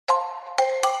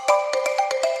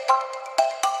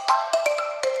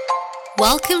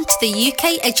Welcome to the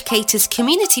UK Educators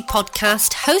Community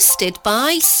Podcast hosted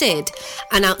by Sid,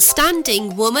 an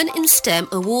outstanding Woman in STEM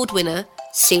award winner,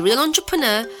 serial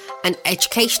entrepreneur and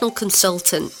educational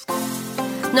consultant.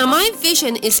 Now, my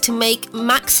vision is to make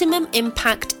maximum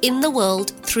impact in the world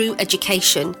through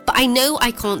education, but I know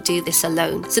I can't do this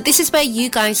alone. So this is where you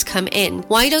guys come in.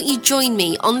 Why don't you join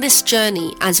me on this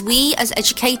journey as we as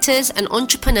educators and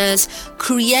entrepreneurs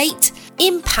create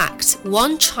impact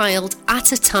one child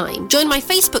at a time? Join my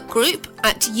Facebook group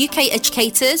at UK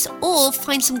Educators or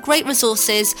find some great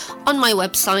resources on my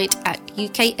website at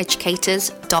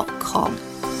ukeducators.com.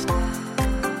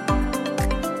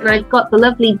 And I've got the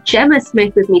lovely Gemma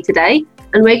Smith with me today,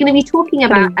 and we're going to be talking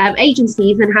about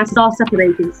agencies and how to start up an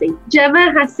agency.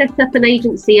 Gemma has set up an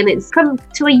agency and it's come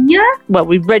to a year. Well,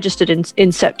 we registered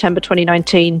in September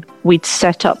 2019. We'd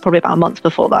set up probably about a month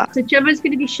before that. So Gemma's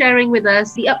going to be sharing with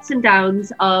us the ups and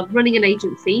downs of running an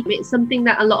agency. It's something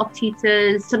that a lot of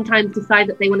tutors sometimes decide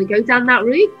that they want to go down that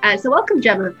route. So welcome,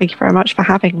 Gemma. Thank you very much for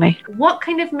having me. What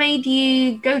kind of made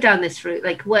you go down this route?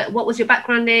 Like what was your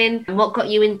background in and what got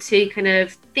you into kind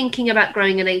of thinking about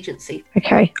growing an agency?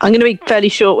 Okay, I'm going to be fairly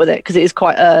short with it because it is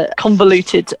quite a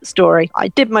convoluted story. I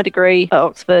did my degree at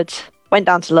Oxford, went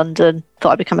down to London,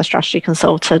 thought I'd become a strategy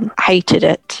consultant, hated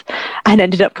it, and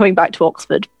ended up coming back to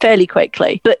Oxford fairly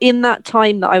quickly. But in that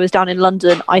time that I was down in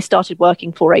London, I started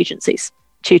working for agencies,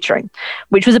 tutoring,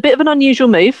 which was a bit of an unusual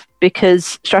move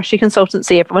because strategy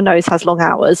consultancy, everyone knows, has long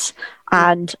hours.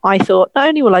 And I thought, not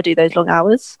only will I do those long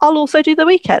hours, I'll also do the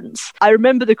weekends. I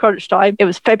remember the crunch time. It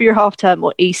was February half term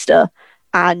or Easter.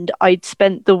 And I'd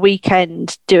spent the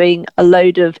weekend doing a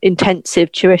load of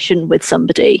intensive tuition with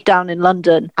somebody down in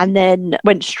London, and then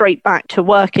went straight back to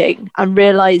working and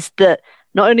realised that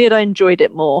not only had I enjoyed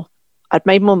it more, I'd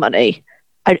made more money,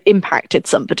 I'd impacted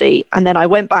somebody. And then I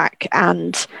went back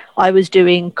and I was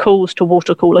doing calls to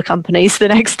water cooler companies the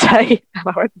next day. And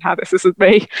I went, no, this isn't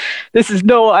me. This is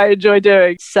not what I enjoy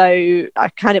doing. So I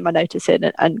handed my notice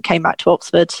in and came back to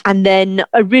Oxford. And then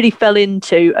I really fell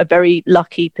into a very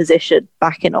lucky position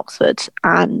back in Oxford.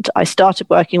 And I started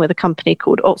working with a company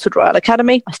called Oxford Royal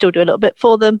Academy. I still do a little bit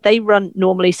for them. They run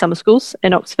normally summer schools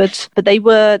in Oxford, but they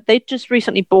just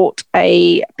recently bought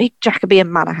a big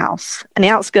Jacobean manor house in the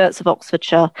outskirts of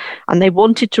Oxfordshire. And they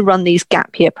wanted to run these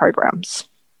gap year programs.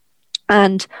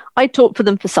 And I taught for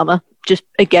them for summer, just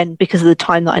again, because of the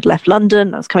time that I'd left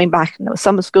London. I was coming back and there were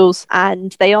summer schools.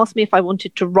 And they asked me if I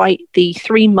wanted to write the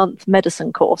 3-month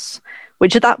medicine course,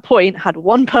 which at that point had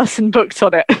one person booked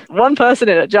on it, one person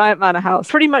in a giant manor house.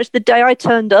 Pretty much the day I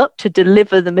turned up to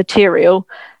deliver the material,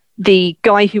 the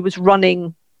guy who was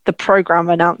running the program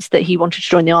announced that he wanted to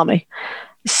join the army.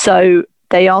 So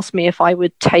they asked me if I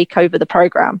would take over the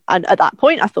program. And at that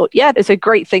point, I thought, yeah, it's a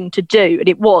great thing to do. And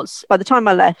it was. By the time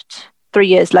I left, 3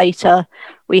 years later,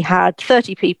 we had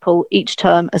 30 people each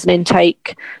term as an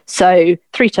intake. So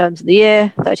 3 terms in the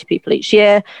year, 30 people each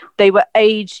year. They were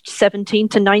aged 17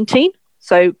 to 19.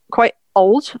 So quite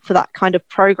old for that kind of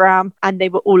program. And they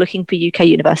were all looking for UK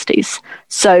universities.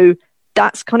 So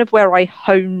that's kind of where I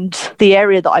honed the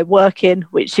area that I work in,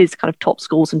 which is kind of top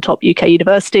schools and top UK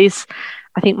universities.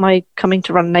 I think my coming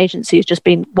to run an agency has just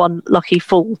been one lucky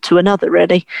fall to another,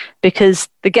 really, because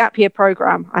the gap year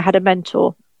program, I had a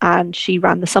mentor and she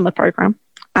ran the summer program.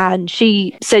 And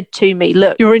she said to me,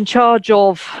 look, you're in charge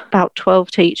of about 12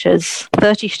 teachers,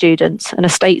 30 students and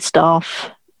estate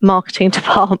staff, marketing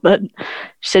department.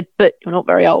 She said, but you're not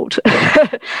very old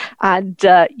and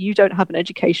you don't have an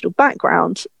educational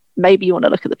background. Maybe you want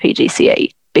to look at the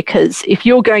PGCE, because if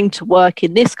you're going to work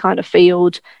in this kind of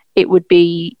field, it would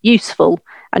be useful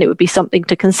and it would be something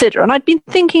to consider. And I'd been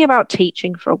thinking about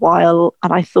teaching for a while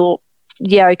and I thought,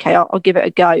 yeah, okay, I'll give it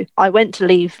a go. I went to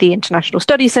leave the International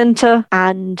Studies Centre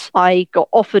and I got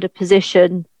offered a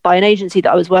position by an agency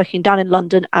that I was working down in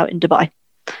London out in Dubai.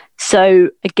 So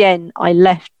again, I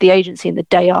left the agency in the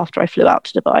day after I flew out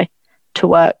to Dubai to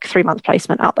work 3-month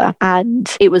placement out there. And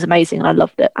it was amazing and I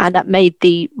loved it. And that made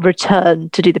the return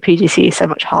to do the PGCE so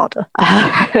much harder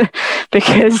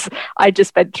because I just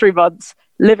spent 3 months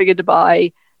living in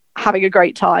Dubai, having a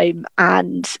great time,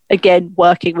 and again,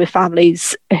 working with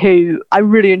families who I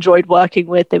really enjoyed working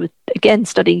with. They were, again,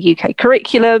 studying UK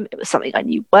curriculum. It was something I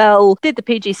knew well. Did the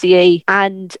PGCE,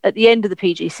 and at the end of the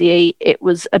PGCE, it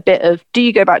was a bit of, do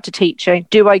you go back to teaching?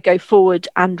 Do I go forward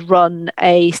and run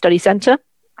a study centre?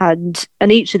 And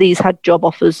each of these had job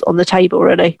offers on the table,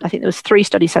 really. I think there was 3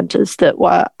 study centres that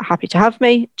were happy to have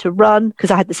me to run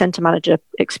because I had the centre manager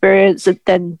experience. And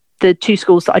then the 2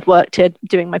 schools that I'd worked in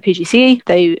doing my PGCE,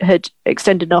 they had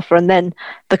extended an offer. And then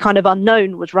the kind of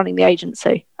unknown was running the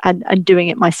agency and doing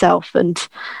it myself. And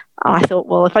I thought,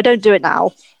 well, if I don't do it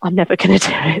now, I'm never going to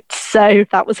do it. So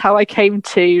that was how I came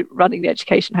to running the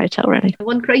Education Hotel, really.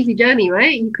 One crazy journey,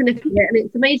 right? You couldn't forget. And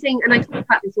it's amazing. And I talk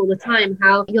about this all the time,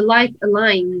 how your life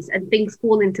aligns and things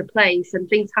fall into place and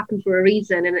things happen for a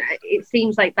reason. And it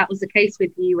seems like that was the case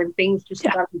with you, and things just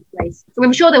fell into place. So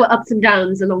I'm sure there were ups and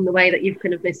downs along the way that you've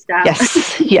kind of missed out.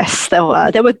 Yes, there were.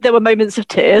 There were moments of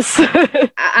tears.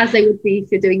 As they would be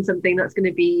if you're doing something that's going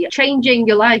to be changing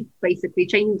your life, basically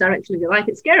changing the direction of your life.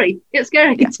 It's scary. It's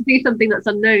scary to do something that's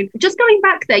unknown. Just going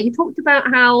back there, you talked about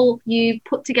how you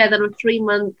put together a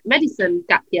 3-month medicine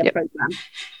gap year program.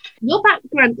 Your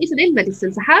background isn't in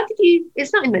medicine, so how did you?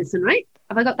 It's not in medicine, right?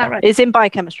 Have I got that right? It's in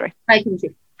biochemistry.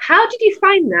 How did you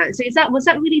find that? So was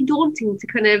that really daunting to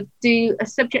kind of do a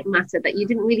subject matter that you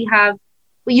didn't really have?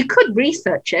 Well, you could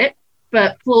research it,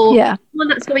 but for someone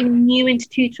that's going new into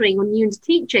tutoring or new into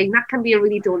teaching, that can be a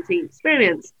really daunting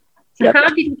experience. So how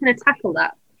did you kind of tackle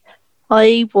that?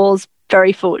 I was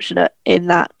very fortunate in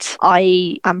that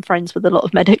I am friends with a lot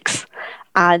of medics,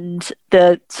 and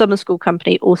the summer school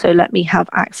company also let me have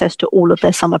access to all of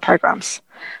their summer programs.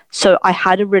 So I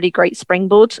had a really great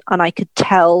springboard, and I could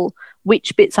tell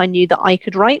which bits I knew that I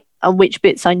could write and which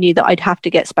bits I knew that I'd have to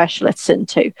get specialists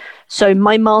into. So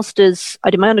my master's, I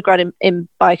did my undergrad in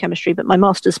biochemistry, but my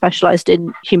master's specialised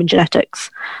in human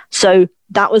genetics. So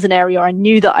that was an area I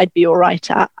knew that I'd be all right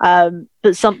at.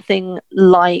 But something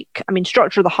like,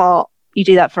 structure of the heart, you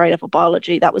do that for A-level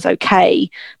biology, that was okay.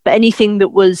 But anything that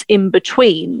was in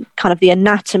between, kind of the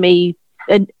anatomy,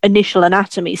 initial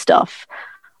anatomy stuff,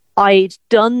 I'd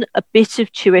done a bit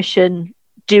of tuition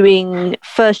doing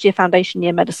first year foundation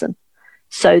year medicine.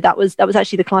 So that was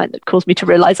actually the client that caused me to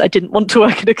realise I didn't want to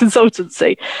work in a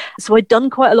consultancy. So I'd done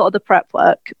quite a lot of the prep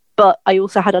work, but I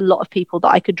also had a lot of people that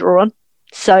I could draw on.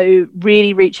 So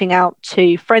really reaching out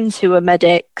to friends who were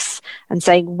medics and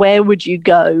saying, where would you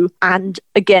go? And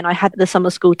again, I had the summer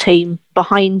school team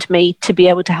behind me to be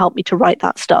able to help me to write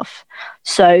that stuff.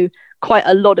 So quite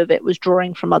a lot of it was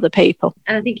drawing from other people.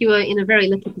 And I think you were in a very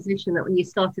lucky position that when you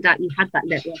started out, you had that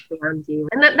network around you.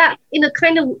 And that in a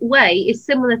kind of way is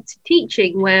similar to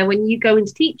teaching, where when you go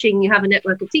into teaching, you have a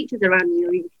network of teachers around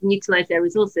you, you can utilise their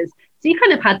resources. So you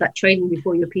kind of had that training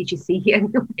before your PGCE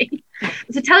anyway.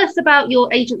 So tell us about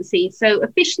your agency. So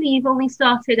officially, you've only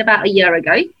started about a year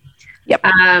ago. Yep.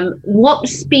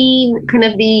 What's been kind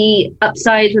of the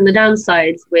upsides and the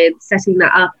downsides with setting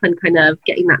that up and kind of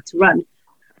getting that to run?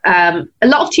 A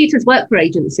lot of tutors work for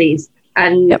agencies,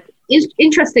 and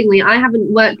interestingly, I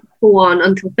haven't worked for one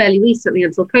until fairly recently,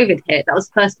 until COVID hit. That was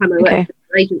the first time I worked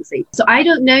for an agency. So I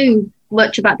don't know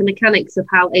much about the mechanics of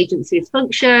how agencies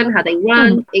function, how they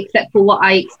run, except for what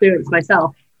I experienced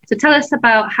myself. So tell us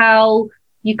about how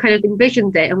you kind of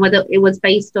envisioned it, and whether it was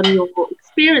based on your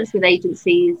experience with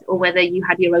agencies or whether you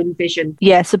had your own vision.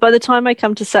 Yeah, so by the time I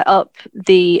come to set up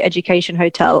the Education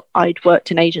Hotel, I'd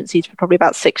worked in agencies for probably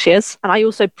about 6 years. And I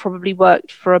also probably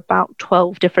worked for about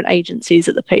 12 different agencies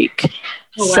at the peak.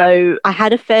 Oh, wow. So I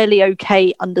had a fairly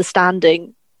okay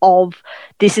understanding of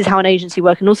this is how an agency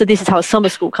works, and also this is how a summer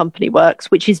school company works,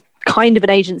 which is kind of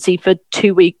an agency for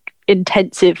 2-week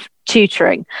intensive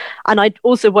tutoring. And I'd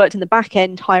also worked in the back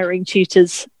end hiring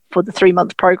tutors for the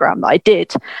 3-month program that I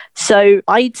did. So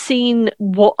I'd seen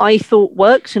what I thought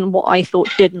worked and what I thought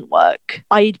didn't work.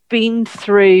 I'd been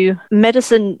through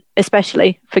medicine,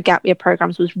 especially for gap year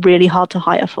programs, was really hard to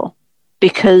hire for,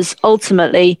 because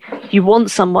ultimately you want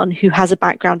someone who has a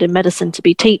background in medicine to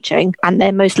be teaching, and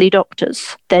they're mostly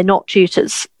doctors. They're not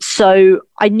tutors. So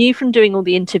I knew from doing all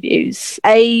the interviews,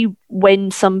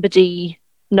 when somebody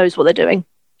knows what they're doing,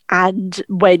 and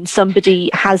when somebody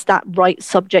has that right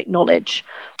subject knowledge.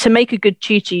 To make a good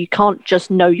tutor, you can't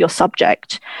just know your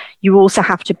subject. You also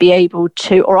have to be able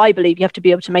to, or I believe you have to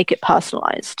be able to make it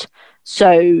personalised.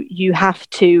 So you have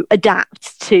to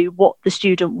adapt to what the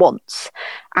student wants.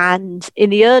 And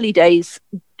in the early days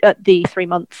at the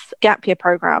 3-month gap year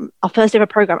program, our first ever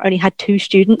program only had 2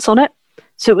 students on it.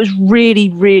 So it was really,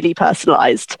 really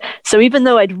personalised. So even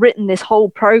though I'd written this whole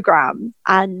program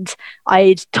and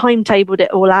I'd timetabled it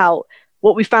all out,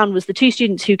 what we found was the 2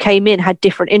 students who came in had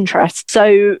different interests.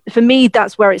 So for me,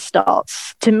 that's where it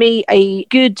starts. To me, a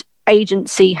good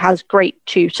agency has great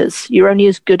tutors. You're only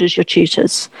as good as your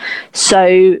tutors.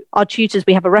 So our tutors,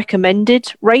 we have a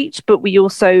recommended rate, but we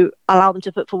also allow them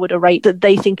to put forward a rate that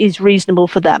they think is reasonable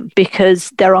for them, because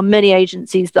there are many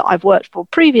agencies that I've worked for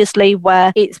previously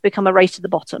where it's become a race to the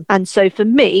bottom. And so for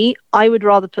me, I would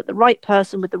rather put the right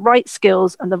person with the right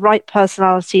skills and the right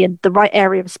personality and the right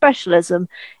area of specialism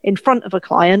in front of a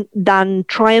client than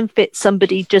try and fit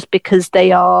somebody just because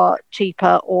they are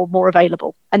cheaper or more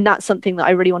available. And that's something that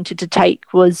I really wanted to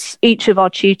take, was each of our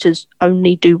tutors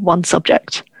only do one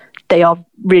subject. they are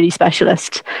really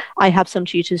specialist. I have some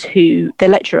tutors who they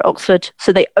lecture at Oxford,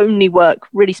 so they only work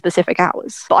really specific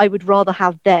hours. But I would rather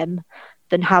have them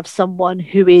than have someone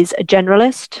who is a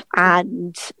generalist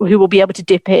and who will be able to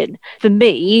dip in. For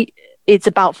me, it's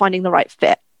about finding the right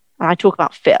fit. And I talk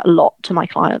about fit a lot to my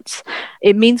clients.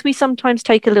 It means we sometimes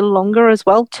take a little longer as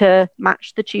well to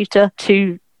match the tutor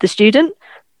to the student,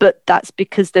 but that's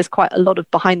because there's quite a lot of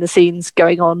behind the scenes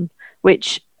going on,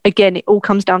 which again, it all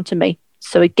comes down to me.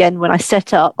 So again, when I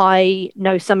set up, I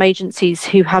know some agencies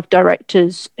who have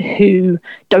directors who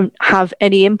don't have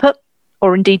any input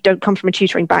or indeed don't come from a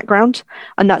tutoring background.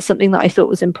 And that's something that I thought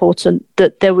was important,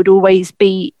 that there would always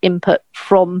be input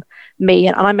from me.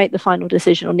 And I make the final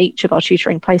decision on each of our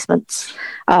tutoring placements.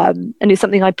 And it's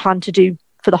something I plan to do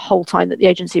for the whole time that the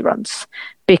agency runs,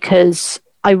 because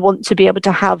I want to be able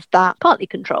to have that partly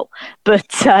control, but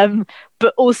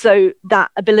also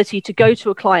that ability to go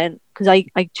to a client, because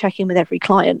I check in with every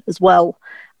client as well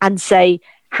and say,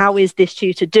 how is this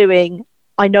tutor doing?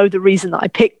 I know the reason that I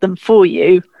picked them for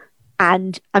you,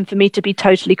 and for me to be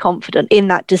totally confident in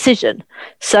that decision.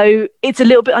 So it's a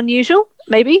little bit unusual,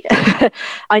 maybe.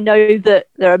 I know that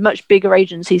there are much bigger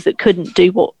agencies that couldn't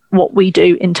do what we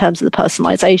do in terms of the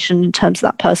personalization, in terms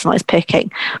of that personalized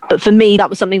picking. But for me, that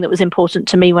was something that was important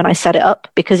to me when I set it up,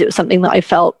 because it was something that I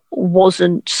felt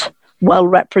wasn't well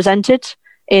represented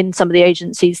in some of the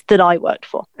agencies that I worked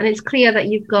for. And it's clear that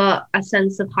you've got a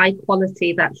sense of high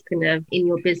quality that's kind of in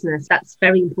your business. That's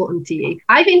very important to you.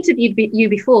 I've interviewed you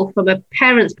before from a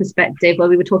parent's perspective, where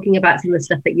we were talking about some of the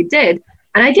stuff that you did.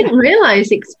 And I didn't realize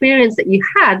the experience that you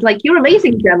had. Like, you're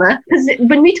amazing, Gemma, because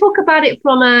when we talk about it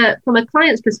from a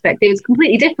client's perspective, it's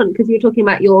completely different, because you're talking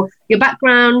about your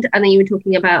background, and then you were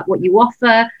talking about what you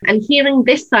offer, and hearing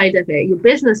this side of it, your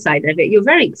business side of it. You're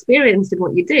very experienced in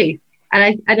what you do.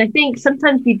 And I think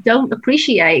sometimes we don't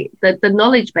appreciate the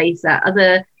knowledge base that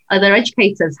other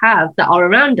educators have that are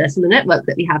around us, and the network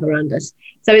that we have around us.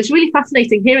 So it's really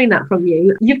fascinating hearing that from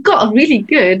you. You've got a really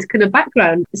good kind of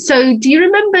background. So do you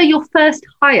remember your first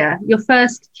hire, your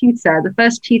first tutor, the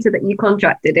first tutor that you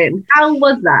contracted in? How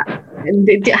was that?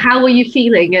 And how were you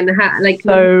feeling? And how, like,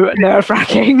 so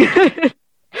nerve-wracking.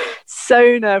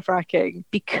 So nerve-wracking,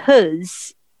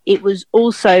 because it was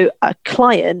also a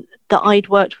client that I'd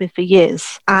worked with for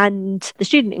years. And the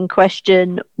student in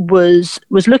question was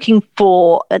looking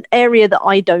for an area that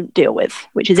I don't deal with,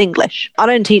 which is English. I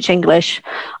don't teach English.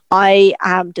 I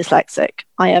am dyslexic.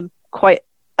 I am quite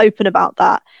open about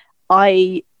that.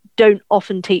 I don't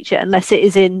often teach it unless it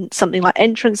is in something like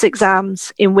entrance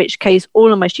exams, in which case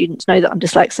all of my students know that I'm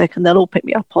dyslexic and they'll all pick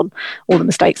me up on all the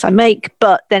mistakes I make,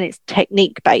 but then it's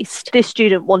technique based. This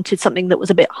student wanted something that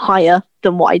was a bit higher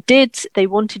than what I did. They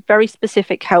wanted very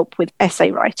specific help with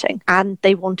essay writing, and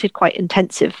they wanted quite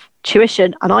intensive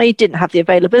tuition, and I didn't have the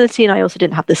availability, and I also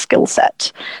didn't have the skill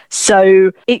set.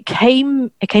 So it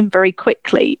came very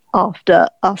quickly after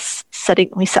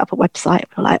we set up a website.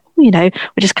 We're like, we're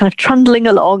just kind of trundling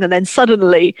along, and then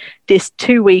suddenly this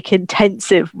 2-week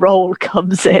intensive role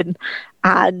comes in,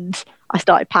 and I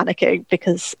started panicking,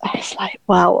 because I was like,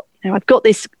 well, I've got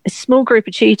this small group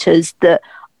of tutors that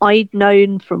I'd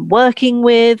known from working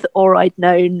with, or I'd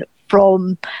known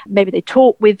from, maybe they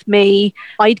taught with me.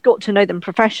 I'd got to know them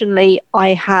professionally.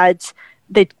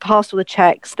 They'd passed all the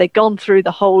checks. They'd gone through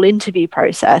the whole interview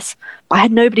process. I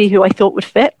had nobody who I thought would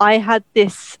fit. I had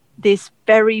this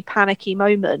very panicky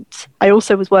moment. I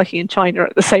also was working in China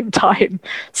at the same time.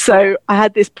 So I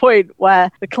had this point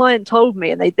where the client told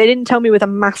me, and they didn't tell me with a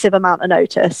massive amount of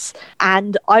notice.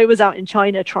 And I was out in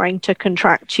China trying to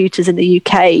contract tutors in the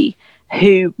UK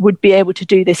who would be able to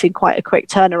do this in quite a quick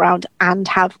turnaround and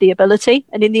have the ability.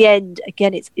 And in the end,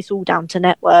 again, it's all down to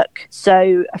network.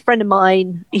 So a friend of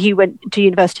mine, he went to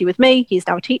university with me. He's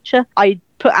now a teacher. I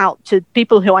put out to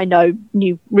people who I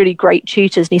knew really great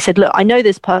tutors. And he said, look, I know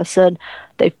this person.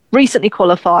 They've recently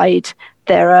qualified.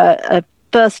 They're a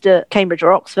first at Cambridge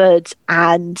or Oxford,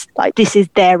 and like, this is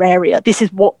their area. This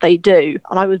is what they do.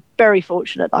 And I was very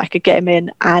fortunate that I could get him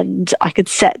in and I could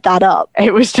set that up.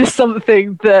 It was just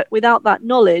something that without that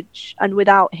knowledge and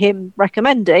without him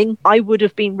recommending, I would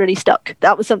have been really stuck.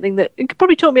 That was something that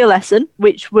probably taught me a lesson,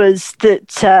 which was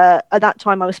that at that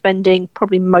time I was spending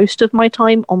probably most of my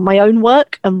time on my own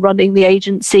work and running the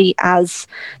agency, as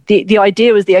the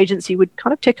idea was the agency would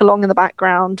kind of tick along in the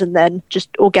background and then just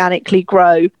organically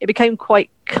grow. It became quite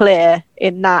clear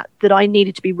in that I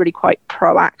needed to be really quite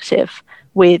proactive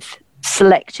with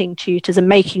selecting tutors and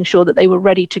making sure that they were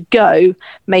ready to go,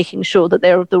 making sure that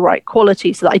they were of the right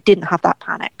quality, so that I didn't have that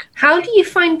panic. How do you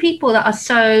find people that are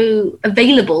so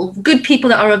available, good people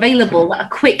that are available, that are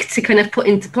quick to kind of put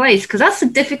into place? Because that's a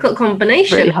difficult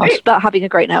combination. Really hard. It's about having a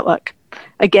great network.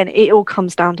 again, it all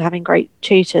comes down to having great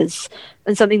tutors.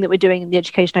 And something that we're doing in the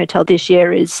Education Hotel this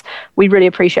year is we really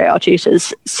appreciate our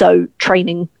tutors. So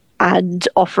training and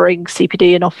offering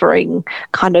CPD and offering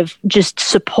kind of just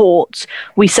support.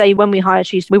 We say when we hire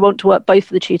tutors, we want to work both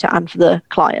for the tutor and for the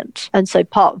client. And so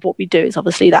part of what we do is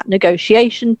obviously that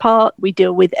negotiation part. We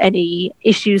deal with any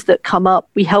issues that come up.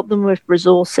 We help them with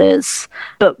resources.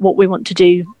 But what we want to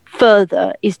do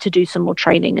further is to do some more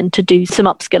training and to do some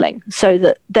upskilling so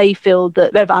that they feel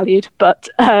that they're valued. But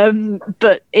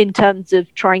in terms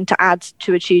of trying to add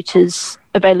to a tutor's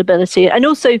availability. And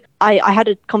also I had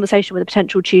a conversation with a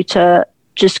potential tutor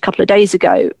just a couple of days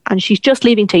ago, and she's just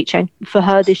leaving teaching. For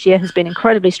her, this year has been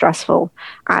incredibly stressful,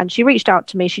 and she reached out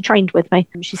to me. She trained with me,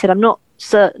 and she said, I'm not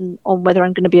certain on whether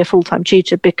I'm going to be a full-time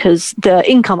tutor because the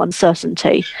income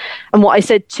uncertainty. And what I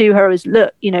said to her is,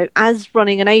 look, as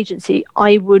running an agency,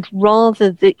 I would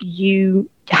rather that you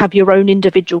have your own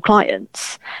individual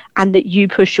clients and that you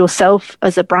push yourself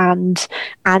as a brand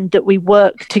and that we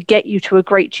work to get you to a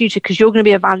great tutor, because you're going to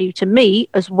be a value to me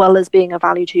as well as being a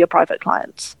value to your private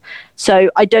clients. So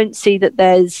I don't see that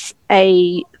there's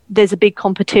a big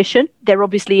competition. There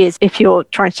obviously is if you're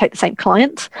trying to take the same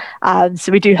client.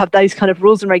 So we do have those kind of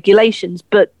rules and regulations,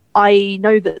 but I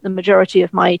know that the majority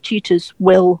of my tutors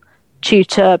will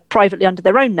tutor privately under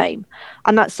their own name.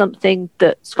 And that's something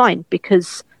that's fine,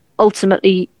 because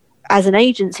ultimately, as an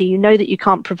agency, you know that you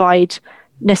can't provide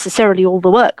necessarily all the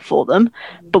work for them,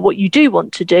 but what you do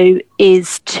want to do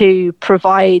is to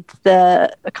provide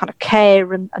the kind of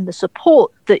care and the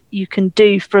support that you can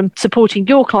do from supporting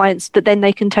your clients that then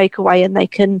they can take away and they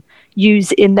can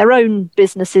use in their own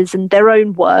businesses and their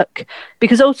own work.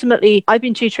 Because ultimately, I've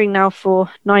been tutoring now for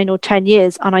 9 or 10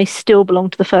 years and I still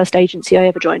belong to the first agency I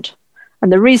ever joined.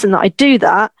 And the reason that I do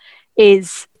that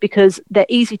is because they're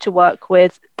easy to work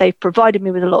with. They've provided me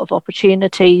with a lot of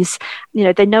opportunities.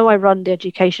 They know I run the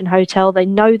Education Hotel. They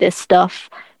know this stuff.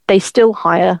 They still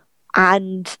hire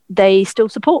and they still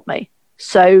support me.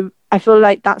 So I feel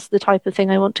like that's the type of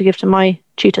thing I want to give to my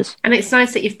tutors. And it's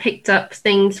nice that you've picked up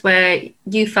things where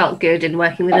you felt good in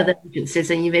working with other agencies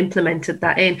and you've implemented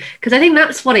that in. Because I think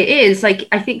that's what it is. Like,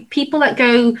 I think people that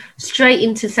go straight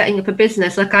into setting up a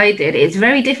business like I did, it's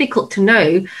very difficult to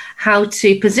know how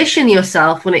to position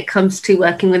yourself when it comes to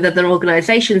working with other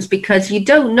organizations, because you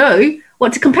don't know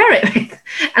what to compare it with.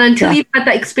 And until you've had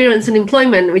that experience in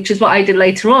employment, which is what I did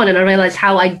later on, and I realized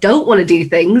how I don't want to do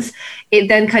things, it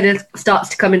then kind of starts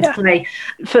to come into play.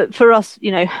 For us,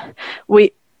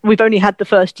 we've only had the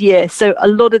first year. So a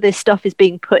lot of this stuff is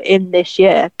being put in this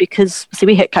year because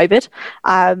we hit COVID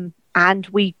and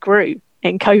we grew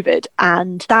in COVID.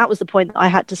 And that was the point that I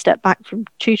had to step back from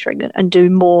tutoring and do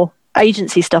more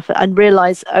agency stuff and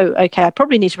realize, I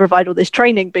probably need to provide all this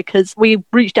training, because we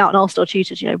reached out and asked our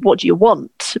tutors, what do you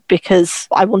want? Because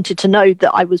I wanted to know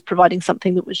that I was providing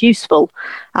something that was useful.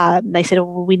 They said,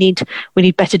 we need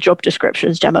better job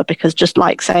descriptions, Gemma, because just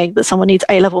like saying that someone needs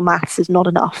A-level maths is not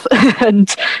enough.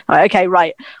 And okay,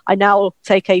 right. I now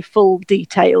take a full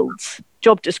detailed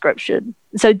job description.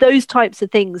 So those types of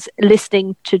things,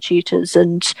 listening to tutors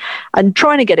and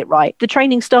trying to get it right. The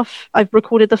training stuff, I've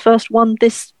recorded the first one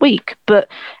this week, but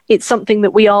it's something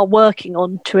that we are working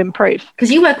on to improve.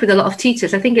 Because you work with a lot of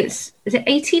tutors. I think is it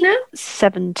 80 now?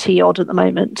 70 odd at the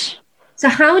moment. So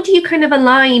how do you kind of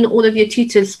align all of your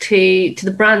tutors to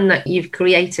the brand that you've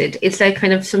created? Is there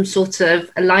kind of some sort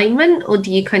of alignment, or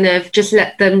do you kind of just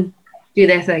let them do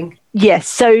their thing? Yes.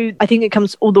 So I think it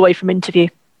comes all the way from interview,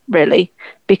 really,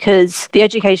 because the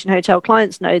Education Hotel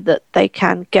clients know that they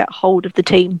can get hold of the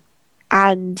team,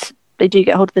 and they do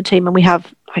get hold of the team, and we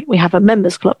have a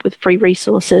members club with free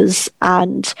resources,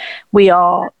 and we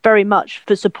are very much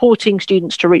for supporting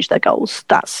students to reach their goals.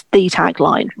 That's the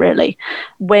tagline, really.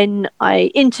 When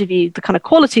I interview the kind of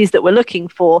qualities that we're looking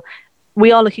for,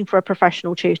 we are looking for a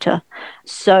professional tutor.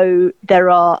 So there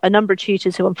are a number of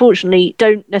tutors who unfortunately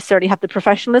don't necessarily have the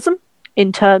professionalism,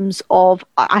 in terms of,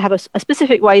 I have a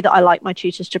specific way that I like my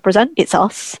tutors to present. It's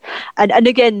us. And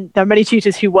again, there are many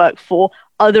tutors who work for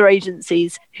other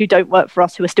agencies who don't work for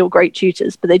us, who are still great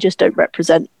tutors, but they just don't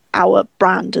represent our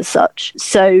brand as such.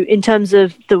 So in terms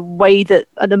of the way that,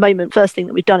 at the moment, first thing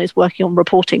that we've done is working on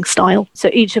reporting style. So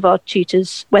each of our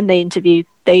tutors, when they interview,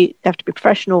 they have to be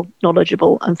professional,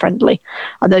 knowledgeable and friendly.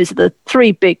 And those are the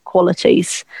three big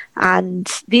qualities. And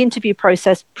the interview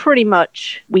process, pretty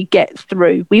much we get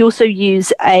through. We also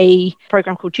use a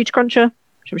program called Tutor Cruncher,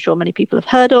 which I'm sure many people have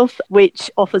heard of, which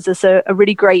offers us a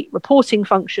really great reporting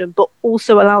function, but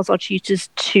also allows our tutors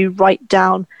to write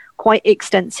down quite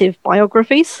extensive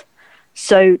biographies.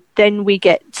 So then we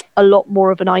get a lot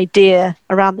more of an idea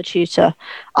around the tutor.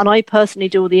 And I personally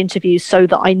do all the interviews so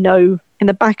that I know in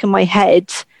the back of my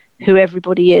head who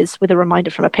everybody is with a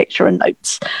reminder from a picture and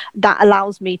notes. That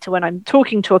allows me to, when I'm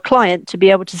talking to a client, to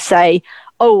be able to say,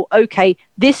 oh, okay,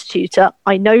 this tutor,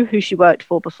 I know who she worked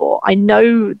for before. I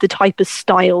know the type of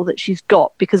style that she's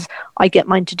got, because I get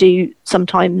mine to do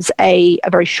sometimes a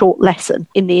very short lesson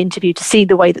in the interview to see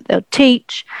the way that they'll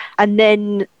teach. And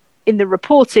then in the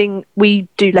reporting, we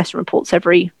do lesson reports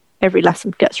every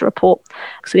lesson gets a report.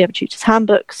 So we have a tutor's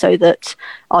handbook so that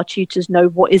our tutors know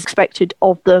what is expected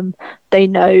of them. They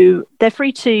know they're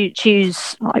free to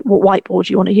choose like what whiteboard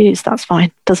you want to use. That's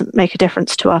fine. Doesn't make a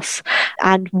difference to us.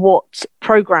 And what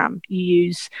program you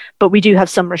use. But we do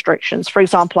have some restrictions. For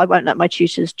example, I won't let my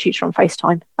tutors tutor on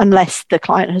FaceTime unless the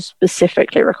client has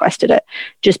specifically requested it,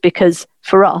 just because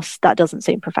for us, that doesn't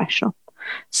seem professional.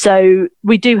 So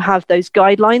we do have those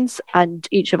guidelines, and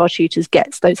each of our tutors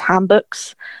gets those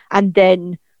handbooks. And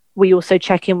then we also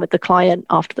check in with the client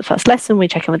after the first lesson. We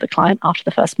check in with the client after the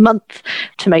first month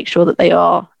to make sure that they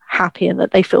are happy and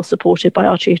that they feel supported by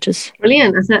our tutors.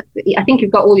 Brilliant. I think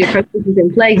you've got all your processes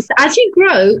in place. As you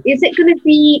grow, is it going to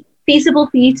be feasible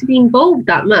for you to be involved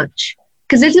that much?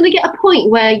 Because there's going to get a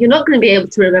point where you're not going to be able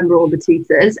to remember all the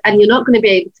tutors, and you're not going to be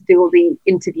able to do all the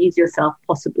interviews yourself,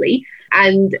 possibly.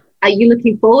 And are you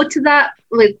looking forward to that,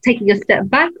 with taking a step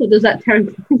back, or does that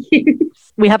terrify you?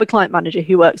 We have a client manager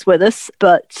who works with us,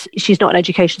 but she's not an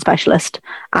education specialist,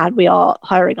 and we are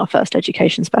hiring our first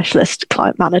education specialist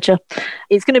client manager.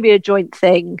 It's going to be a joint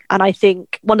thing, and I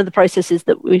think one of the processes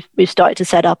that we've started to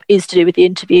set up is to do with the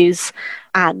interviews,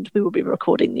 and we will be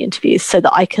recording the interviews so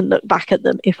that I can look back at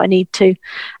them if I need to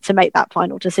make that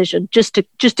final decision, just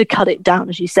to cut it down,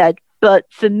 as you said. But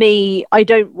for me, I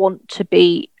don't want to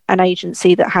be an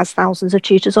agency that has thousands of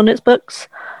tutors on its books.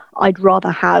 I'd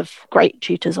rather have great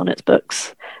tutors on its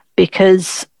books,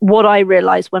 because what I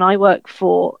realise when I work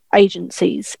for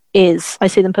agencies is I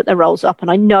see them put their roles up,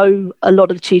 and I know a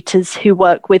lot of the tutors who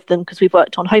work with them because we've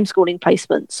worked on homeschooling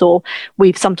placements or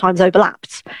we've sometimes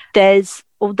overlapped.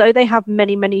 Although they have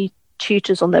many, many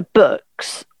tutors on their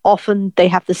books, often they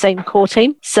have the same core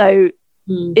team. So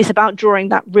it's about drawing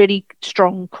that really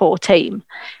strong core team.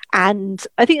 And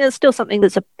I think that's still something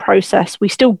that's a process. We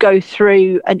still go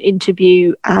through an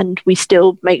interview and we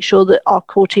still make sure that our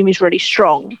core team is really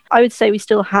strong. I would say we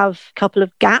still have a couple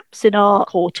of gaps in our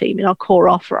core team, in our core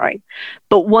offering.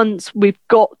 But once we've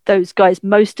got those guys,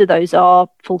 most of those are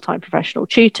full-time professional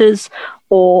tutors,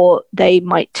 or they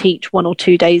might teach 1 or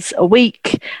 2 days a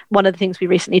week. One of the things we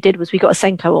recently did was we got a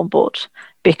Senko on board,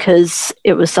 because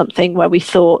it was something where we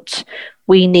thought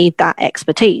we need that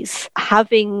expertise.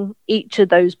 Having each of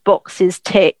those boxes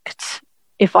ticked,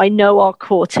 if I know our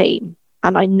core team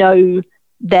and I know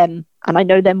them and I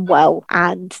know them well,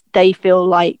 and they feel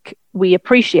like we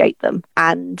appreciate them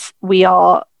and we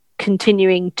are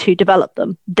continuing to develop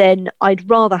them, then I'd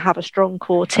rather have a strong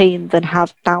core team than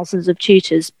have thousands of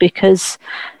tutors, because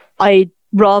I'd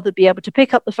rather be able to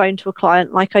pick up the phone to a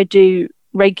client like I do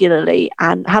regularly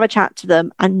and have a chat to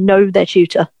them and know their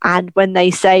tutor, and when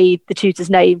they say the tutor's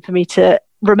name, for me to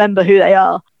remember who they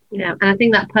are. Yeah, and I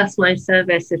think that personalised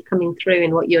service is coming through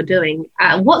in what you're doing.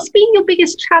 What's been your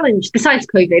biggest challenge besides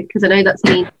COVID? Because I know that's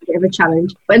been a bit of a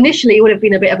challenge. But initially, it would have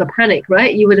been a bit of a panic,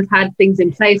 right? You would have had things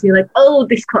in place and you're like, oh,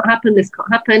 this can't happen, this can't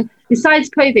happen. Besides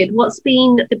COVID, what's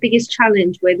been the biggest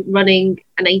challenge with running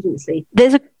an agency?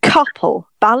 There's a couple.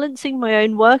 Balancing my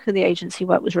own work and the agency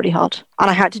work was really hard. And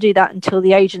I had to do that until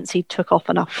the agency took off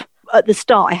enough. At the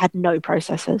start, I had no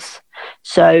processes.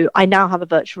 So I now have a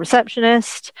virtual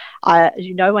receptionist. As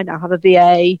you know, I now have a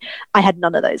VA. I had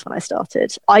none of those when I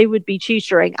started. I would be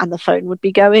tutoring and the phone would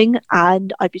be going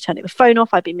and I'd be turning the phone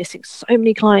off. I'd be missing so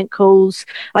many client calls.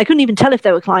 I couldn't even tell if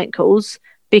they were client calls,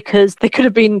 because they could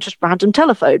have been just random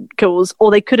telephone calls,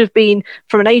 or they could have been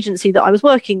from an agency that I was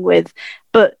working with.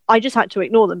 But I just had to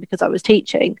ignore them because I was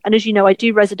teaching. And as you know, I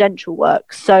do residential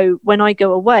work. So when I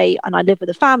go away and I live with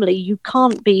a family, you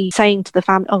can't be saying to the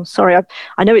family, oh, sorry,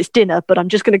 I know it's dinner, but I'm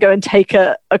just going to go and take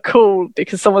a call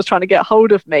because someone's trying to get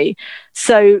hold of me.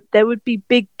 So there would be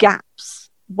big gaps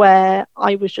where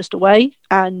I was just away.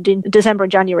 And in December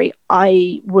and January,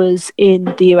 I was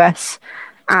in the US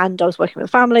and I was working with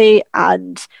a family,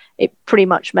 and it pretty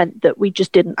much meant that we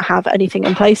just didn't have anything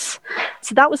in place.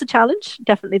 So that was a challenge,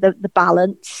 definitely the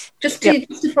balance. Just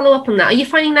to follow up on that, are you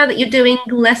finding now that you're doing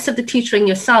less of the tutoring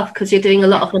yourself because you're doing a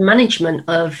lot of the management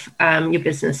of your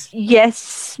business?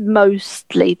 Yes,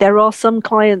 mostly. There are some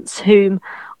clients whom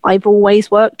I've always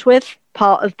worked with.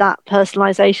 Part of that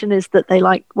personalization is that they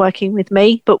like working with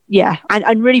me. But yeah, and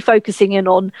I'm really focusing in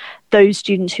on those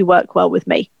students who work well with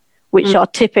me, which are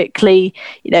typically,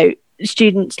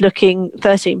 students looking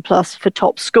 13 plus for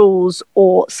top schools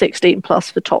or 16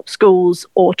 plus for top schools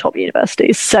or top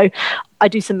universities. So I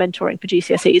do some mentoring for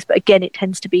GCSEs, but again, it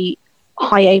tends to be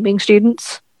high aiming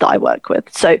students that I work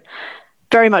with. So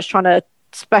very much trying to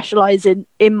specialize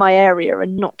in my area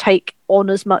and not take on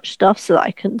as much stuff so that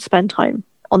I can spend time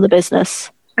on the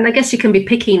business. And I guess you can be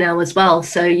picky now as well.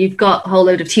 So you've got a whole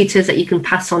load of tutors that you can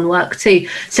pass on work to.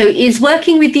 So is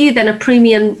working with you then a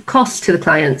premium cost to the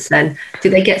clients then? Do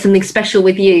they get something special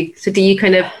with you? So do you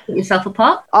kind of put yourself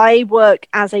apart? I work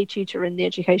as a tutor in the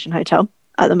Education Hotel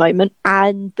at the moment.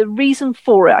 And the reason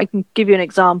for it, I can give you an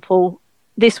example.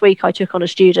 This week I took on a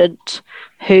student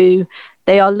who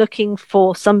they are looking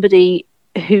for somebody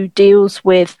who deals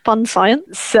with fun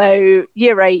science. So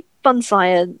year 8, fun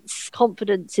science,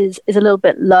 confidence is a little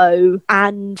bit low,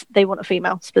 and they want a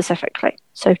female specifically.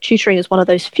 So tutoring is one of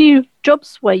those few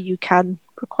jobs where you can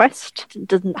request. It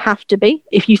doesn't have to be.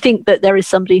 If you think that there is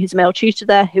somebody who's a male tutor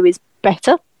there who is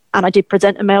better, and I did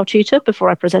present a male tutor before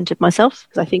I presented myself,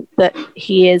 because I think that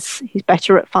he's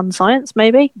better at fun science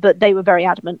maybe, but they were very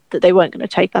adamant that they weren't going to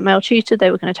take that male tutor,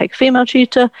 they were going to take a female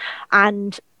tutor,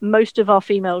 and most of our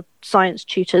female science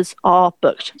tutors are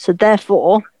booked. So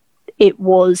therefore, it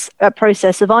was a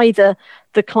process of either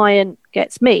the client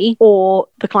gets me or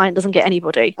the client doesn't get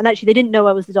anybody. And actually, they didn't know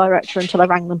I was the director until I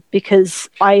rang them, because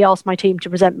I asked my team to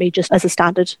present me just as a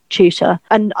standard tutor.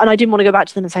 And I didn't want to go back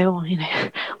to them and say, oh,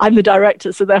 I'm the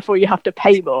director, so therefore you have to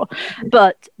pay more.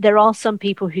 But there are some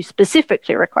people who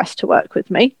specifically request to work with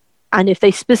me. And if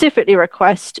they specifically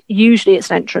request, usually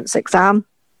it's an entrance exam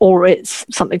or it's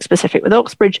something specific with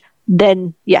Oxbridge,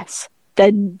 then yes,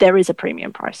 then there is a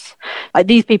premium price. Like,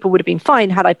 these people would have been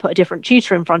fine had I put a different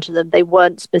tutor in front of them. They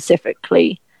weren't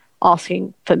specifically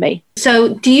asking for me.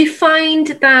 So do you find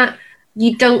that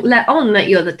you don't let on that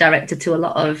you're the director to a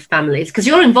lot of families? Because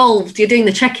you're involved, you're doing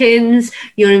the check-ins,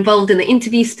 you're involved in the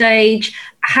interview stage.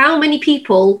 How many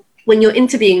people, when you're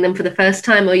interviewing them for the first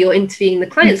time or you're interviewing the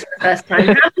clients for the first time,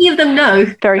 how many of them know?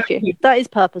 Very few. That is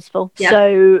purposeful. Yeah.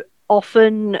 So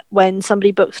often when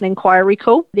somebody books an inquiry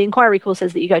call, the inquiry call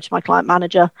says that you go to my client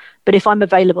manager, but if I'm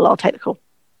available, I'll take the call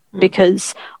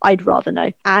because I'd rather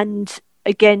know. And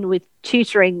again, with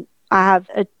tutoring, I have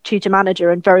a tutor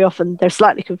manager, and very often they're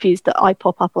slightly confused that I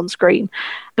pop up on screen.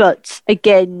 But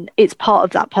again, it's part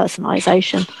of that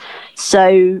personalization.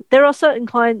 So there are certain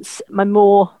clients, my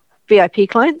more VIP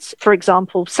clients, for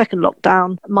example, second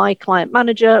lockdown, my client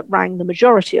manager rang the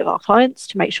majority of our clients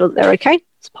to make sure that they're okay.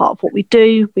 It's part of what we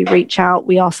do. We reach out,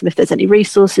 we ask them if there's any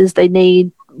resources they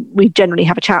need. We generally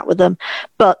have a chat with them.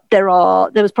 But there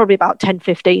was probably about 10,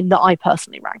 15 that I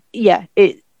personally rang. Yeah,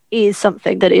 it is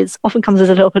something that often comes as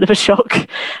a little bit of a shock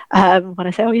when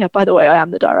I say, oh yeah, by the way, I am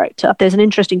the director. There's an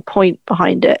interesting point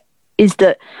behind it, is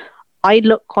that I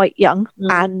look quite young,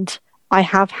 and I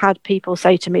have had people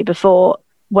say to me before,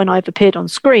 when I've appeared on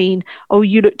screen, oh,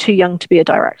 you look too young to be a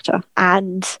director.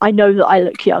 And I know that I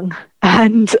look young,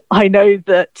 and I know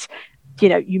that,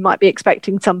 you might be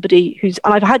expecting somebody and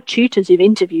I've had tutors who've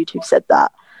interviewed who've said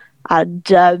that. And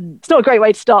it's not a great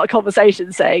way to start a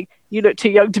conversation saying, you look too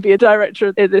young to be a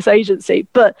director in this agency.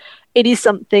 But it is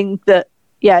something that,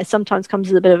 sometimes comes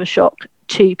as a bit of a shock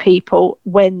to people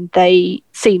when they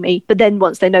see me. But then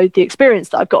once they know the experience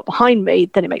that I've got behind me,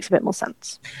 then it makes a bit more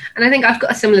sense. And I think I've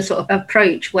got a similar sort of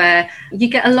approach where you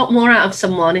get a lot more out of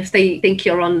someone if they think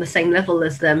you're on the same level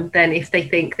as them than if they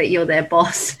think that you're their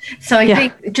boss. So I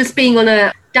think just being on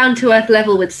a down-to-earth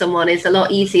level with someone is a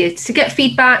lot easier to get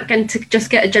feedback and to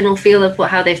just get a general feel of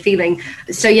how they're feeling.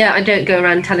 So I don't go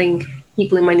around telling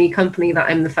people in my new company that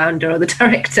I'm the founder or the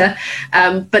director,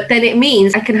 but then it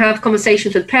means I can have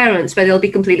conversations with parents where they'll be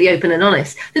completely open and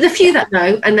honest. There's a few that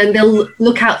know, and then they'll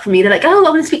look out for me. They're like, oh, I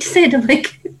want to speak to Sid. I'm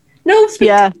like, no,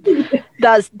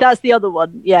 that's the other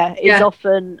one. It's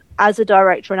often, as a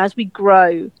director and as we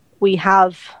grow, we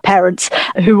have parents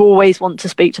who always want to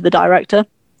speak to the director,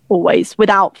 always,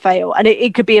 without fail. And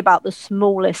it could be about the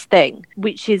smallest thing,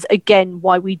 which is again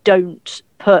why we don't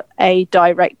put a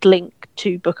direct link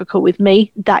to book a call with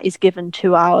me. That is given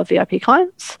to our VIP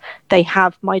clients. They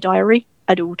have my diary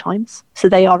at all times, so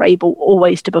they are able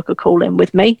always to book a call in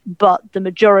with me. But the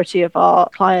majority of our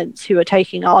clients who are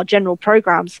taking our general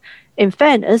programs, in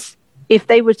fairness, if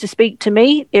they were to speak to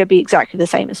me, it would be exactly the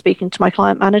same as speaking to my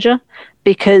client manager,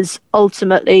 because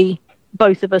ultimately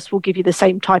both of us will give you the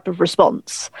same type of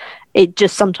response. It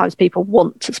just sometimes people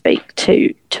want to speak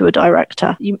to a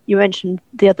director. You mentioned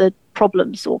the other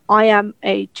problems, or I am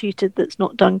a tutor that's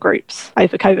not done groups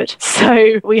over COVID.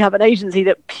 So we have an agency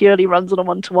that purely runs on a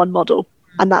one-to-one model.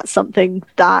 And that's something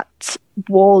that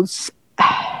was,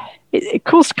 it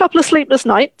caused a couple of sleepless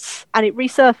nights, and it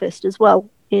resurfaced as well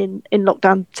in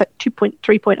lockdown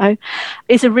 2.3.0,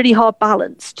 is a really hard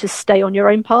balance to stay on your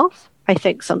own path. I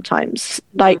think sometimes,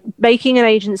 like making an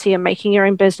agency and making your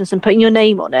own business and putting your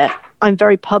name on it, I'm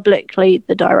very publicly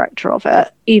the director of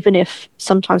it, even if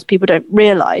sometimes people don't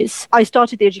realise. I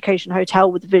started the Education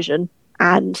Hotel with a vision,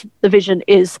 and the vision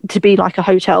is to be like a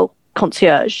hotel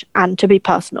concierge and to be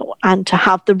personal and to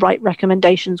have the right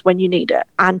recommendations when you need it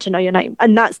and to know your name.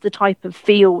 And that's the type of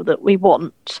feel that we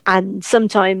want. And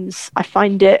sometimes I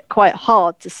find it quite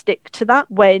hard to stick to that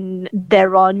when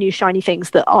there are new shiny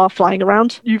things that are flying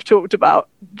around. You've talked about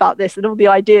this and all the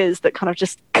ideas that kind of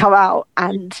just come out.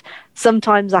 And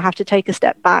sometimes I have to take a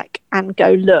step back and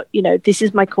go, look, this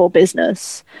is my core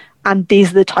business. And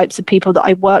these are the types of people that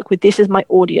I work with. This is my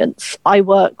audience. I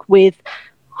work with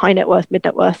high net worth, mid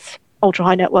net worth, ultra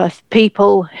high net worth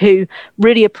people who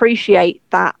really appreciate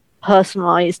that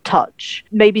personalized touch.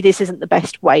 Maybe this isn't the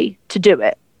best way to do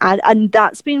it. And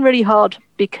that's been really hard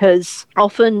because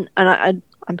often, and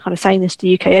I'm kind of saying this to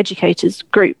the UK educators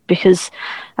group because,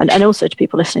 and also to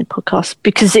people listening to podcasts,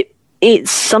 because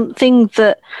it's something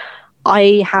that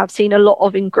I have seen a lot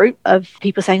of in group, of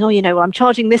people saying, I'm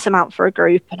charging this amount for a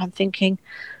group. And I'm thinking,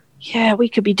 yeah, we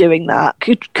could be doing that.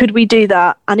 Could we do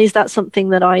that? And is that something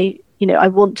that I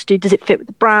want to do? Does it fit with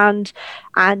the brand?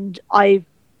 And I've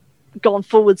gone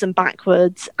forwards and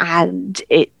backwards, and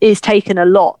it is taken a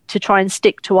lot to try and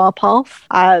stick to our path.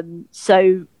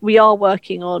 So we are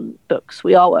working on books.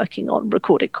 We are working on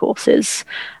recorded courses.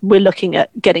 We're looking at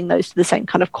getting those to the same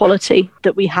kind of quality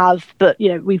that we have. But,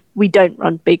 we don't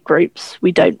run big groups.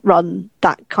 We don't run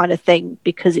that kind of thing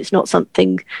because it's not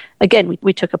something, again,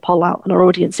 we took a poll out on our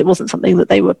audience. It wasn't something that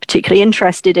they were particularly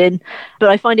interested in. But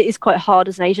I find it is quite hard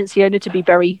as an agency owner to be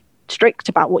very strict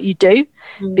about what you do,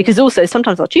 because also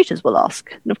sometimes our tutors will ask,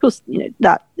 and of course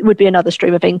that would be another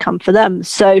stream of income for them.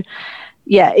 So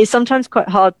yeah, it's sometimes quite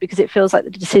hard because it feels like the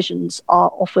decisions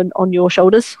are often on your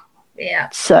shoulders.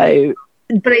 So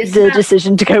but it's the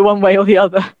decision to go one way or the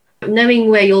other, knowing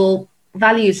where your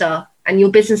values are and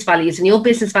your business values, and your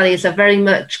business values are very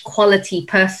much quality,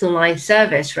 personalized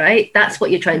service, right? That's what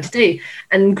you're trying to do,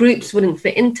 and groups wouldn't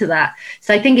fit into that.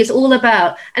 So I think it's all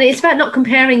about, and it's about not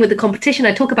comparing with the competition.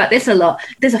 I talk about this a lot.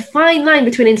 There's a fine line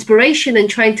between inspiration and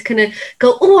trying to kind of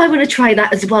go, I want to try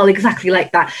that as well, exactly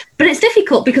like that. But it's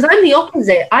difficult because I'm the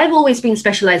opposite. I've always been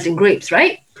specialized in groups,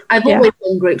 right? I've always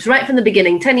done groups right from the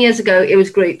beginning. 10 years ago, it was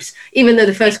groups. Even though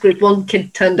the first group, one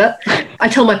kid turned up, I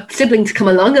told my sibling to come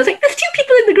along. I was like, there's 2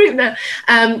 people in the group now.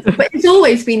 But it's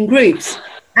always been groups.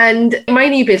 And in my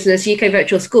new business, UK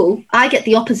Virtual School, I get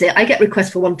the opposite. I get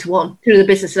requests for one-to-one through the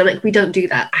business. And I'm like, we don't do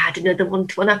that. I didn't know the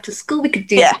one-to-one after school. We could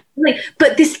do something.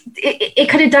 But it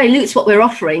kind of dilutes what we're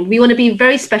offering. We want to be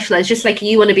very specialized, just like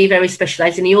you want to be very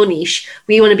specialized in your niche.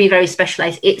 We want to be very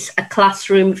specialized. It's a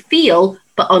classroom feel,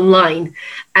 but online.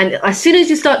 And as soon as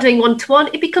you start doing one-to-one,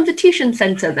 it becomes a tuition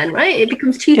center then, right? It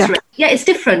becomes tutoring. Yeah, it's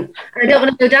different. And I don't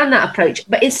want to go down that approach,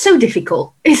 but it's so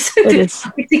difficult. It's so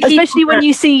difficult. Especially when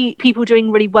you see people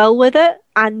doing really well with it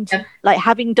and like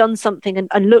having done something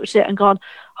and looked at it and gone,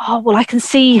 I can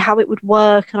see how it would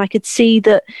work. And I could see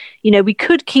that, we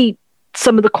could keep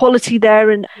some of the quality there,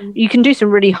 and you can do some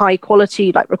really high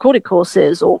quality like recorded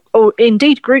courses or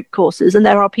indeed group courses, and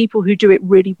there are people who do it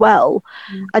really well.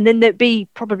 And then there'd be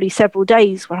probably several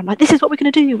days where I'm like, this is what we're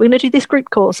going to do. We're going to do this group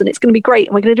course and it's going to be great,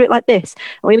 and we're going to do it like this,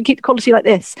 and we're going to keep the quality like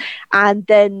this. And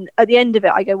then at the end of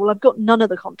it I go, I've got none of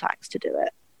the contacts to do it,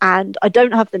 and I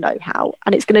don't have the know-how,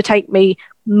 and it's going to take me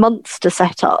months to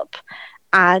set up.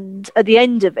 And at the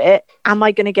end of it, am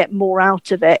I going to get more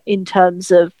out of it in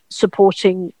terms of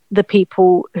supporting the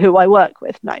people who I work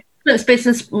with? No. It's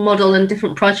business model and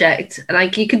different project.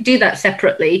 Like you could do that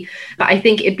separately, but I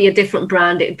think it'd be a different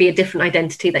brand. It'd be a different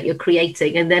identity that you're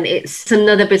creating, and then it's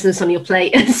another business on your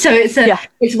plate. So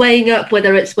it's weighing up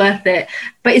whether it's worth it.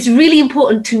 But it's really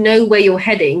important to know where you're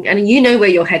heading, and you know where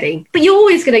you're heading. But you're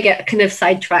always going to get kind of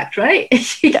sidetracked, right?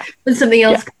 When something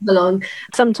else comes along.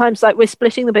 Sometimes, like we're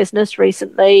splitting the business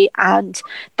recently, and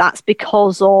that's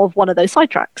because of one of those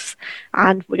sidetracks,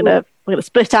 and we're going to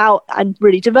split out and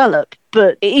really develop.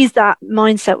 But it is that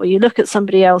mindset where you look at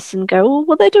somebody else and go,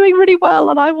 they're doing really well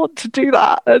and I want to do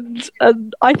that,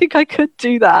 and I think I could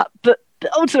do that. But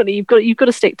ultimately you've got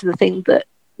to stick to the thing that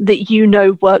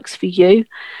works for you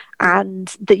and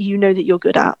that that you're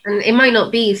good at. And it might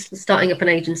not be starting up an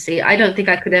agency. I don't think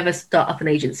I could ever start up an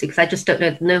agency because I just don't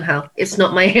know the know-how. It's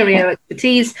not my area of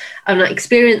expertise. I'm not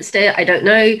experienced it. I don't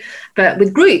know. But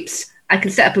with groups, I can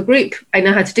set up a group. I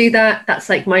know how to do that. That's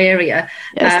like my area.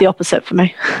 Yeah, it's the opposite for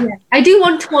me. I do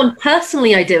one-to-one.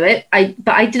 Personally, I do it.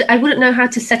 But I wouldn't know how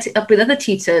to set it up with other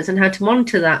tutors and how to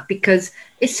monitor that, because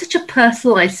it's such a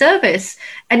personalized service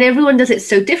and everyone does it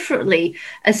so differently.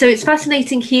 And so it's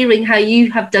fascinating hearing how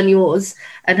you have done yours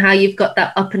and how you've got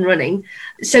that up and running.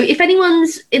 So if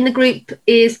anyone's in the group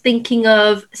is thinking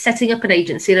of setting up an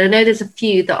agency, and I know there's a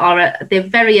few that are at their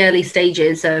very early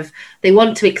stages of they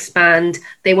want to expand,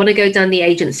 they want to go down the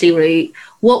agency route,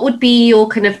 what would be your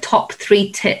kind of top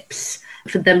 3 tips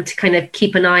for them to kind of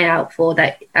keep an eye out for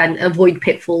that and avoid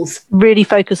pitfalls? Really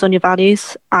focus on your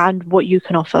values and what you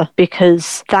can offer,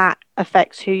 because that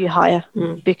affects who you hire.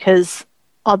 Because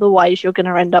otherwise you're going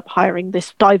to end up hiring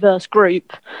this diverse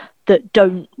group that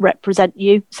don't represent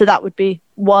you. So that would be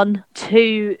 1.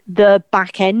 2, the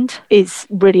back end is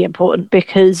really important,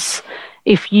 because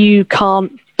if you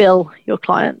can't bill your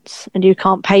clients and you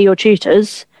can't pay your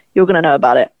tutors, you're going to know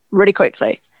about it really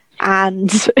quickly.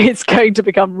 And it's going to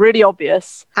become really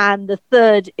obvious. And the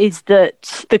third is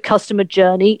that the customer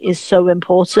journey is so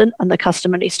important and the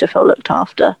customer needs to feel looked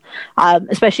after,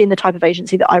 especially in the type of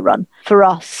agency that I run. For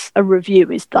us, a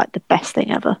review is like the best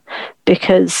thing ever,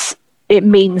 because it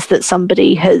means that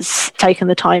somebody has taken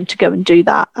the time to go and do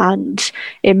that. And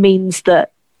it means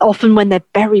that often when they're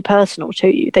very personal to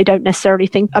you, they don't necessarily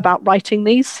think about writing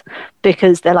these,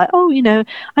 because they're like, oh, you know,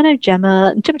 I know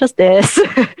Gemma, and Gemma does this.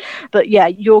 But yeah,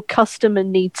 your customer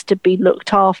needs to be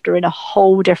looked after in a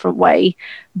whole different way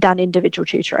than individual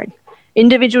tutoring.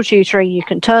 Individual tutoring, you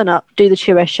can turn up, do the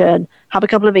tuition, have a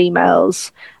couple of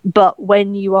emails. But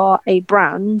when you are a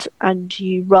brand and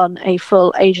you run a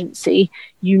full agency,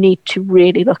 you need to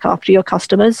really look after your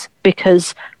customers,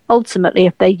 because ultimately,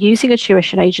 if they're using a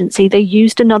tuition agency, they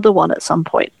used another one at some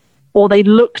point, or they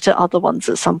looked at other ones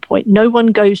at some point. No one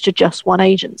goes to just one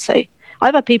agency.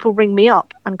 I've had people ring me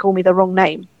up and call me the wrong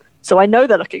name, so I know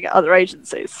they're looking at other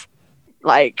agencies,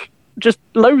 like just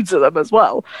loads of them as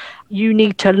well. You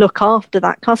need to look after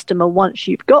that customer once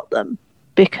you've got them,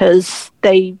 because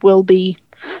they will be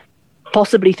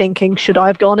possibly thinking, should I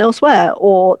have gone elsewhere?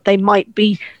 Or they might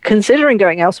be considering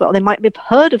going elsewhere. Or they might have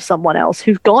heard of someone else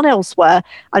who's gone elsewhere,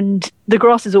 and the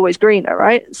grass is always greener,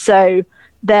 right? So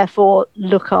therefore,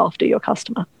 look after your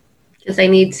customer. Because they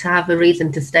need to have a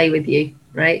reason to stay with you,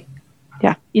 right?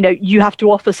 Yeah. You know, you have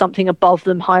to offer something above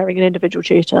them hiring an individual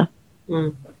tutor.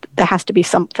 There has to be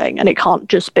something, and it can't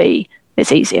just be,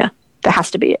 it's easier. There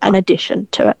has to be an addition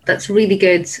to it. That's really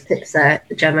good tips there,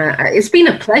 Gemma. It's been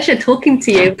a pleasure talking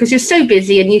to you, because you're so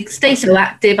busy and you stay so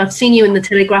active. I've seen you in the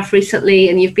Telegraph recently,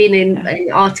 and you've been in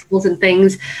articles and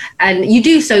things, and you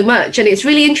do so much. And it's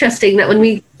really interesting that when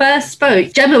we first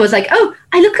spoke, Gemma was like, oh,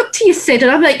 I look up to you, Sid.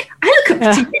 And I'm like, I look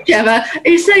up to you, Gemma.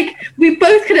 It's like we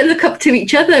both kind of look up to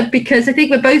each other, because I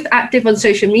think we're both active on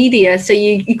social media. So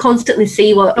you constantly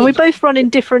see what... And we both run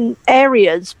in different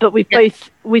areas, but we've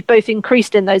both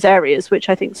increased in those areas, which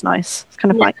I think is nice. It's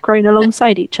kind of like growing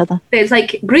alongside each other. It's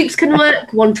like groups can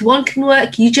work, one-to-one can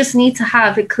work. You just need to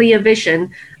have a clear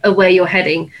vision of where you're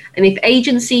heading. And if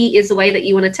agency is the way that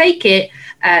you want to take it,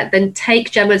 then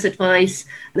take Gemma's advice.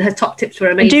 Her top tips were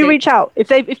amazing. And do reach out.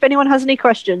 If anyone has any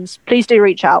questions, please do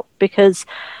reach out, because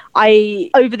I,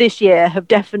 over this year, have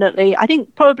definitely, I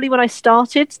think probably when I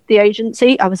started the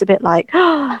agency, I was a bit like,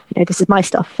 oh, you know, this is my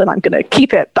stuff and I'm going to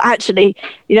keep it. But actually,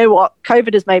 you know what?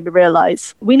 COVID has made me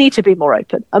realise we need to be more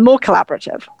open and more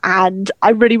collaborative. And I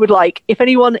really would like, if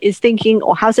anyone is thinking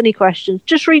or has any questions,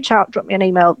 just reach out, drop me an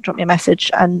email, drop me a message,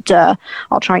 and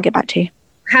I'll try and get back to you.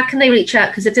 How can they reach out?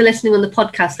 Because if they're listening on the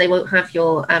podcast, they won't have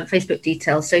your Facebook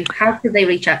details. So how can they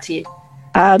reach out to you?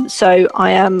 So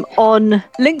I am on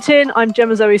LinkedIn. I'm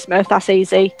Gemma Zoe Smith. That's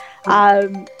easy.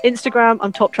 Instagram,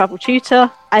 I'm Top Travel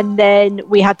Tutor. And then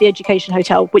we have the Education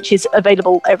Hotel, which is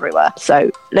available everywhere.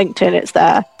 So LinkedIn, it's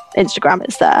there. Instagram,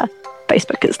 it's there.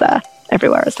 Facebook is there.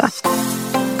 Everywhere is there.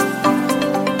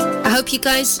 I hope you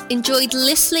guys enjoyed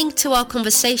listening to our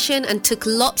conversation and took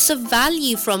lots of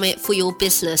value from it for your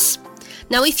business.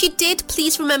 Now, if you did,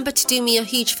 please remember to do me a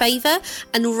huge favour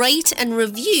and rate and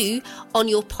review on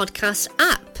your podcast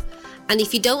app. And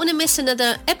if you don't want to miss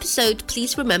another episode,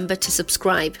 please remember to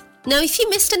subscribe. Now, if you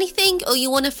missed anything or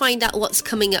you want to find out what's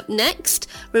coming up next,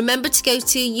 remember to go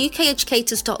to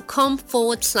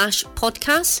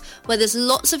ukeducators.com/podcast, where there's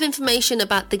lots of information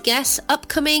about the guests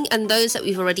upcoming and those that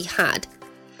we've already had.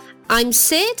 I'm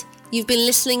Sid. You've been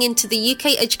listening into the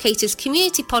UK Educators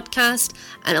Community Podcast,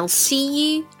 and I'll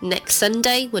see you next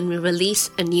Sunday when we release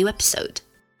a new episode.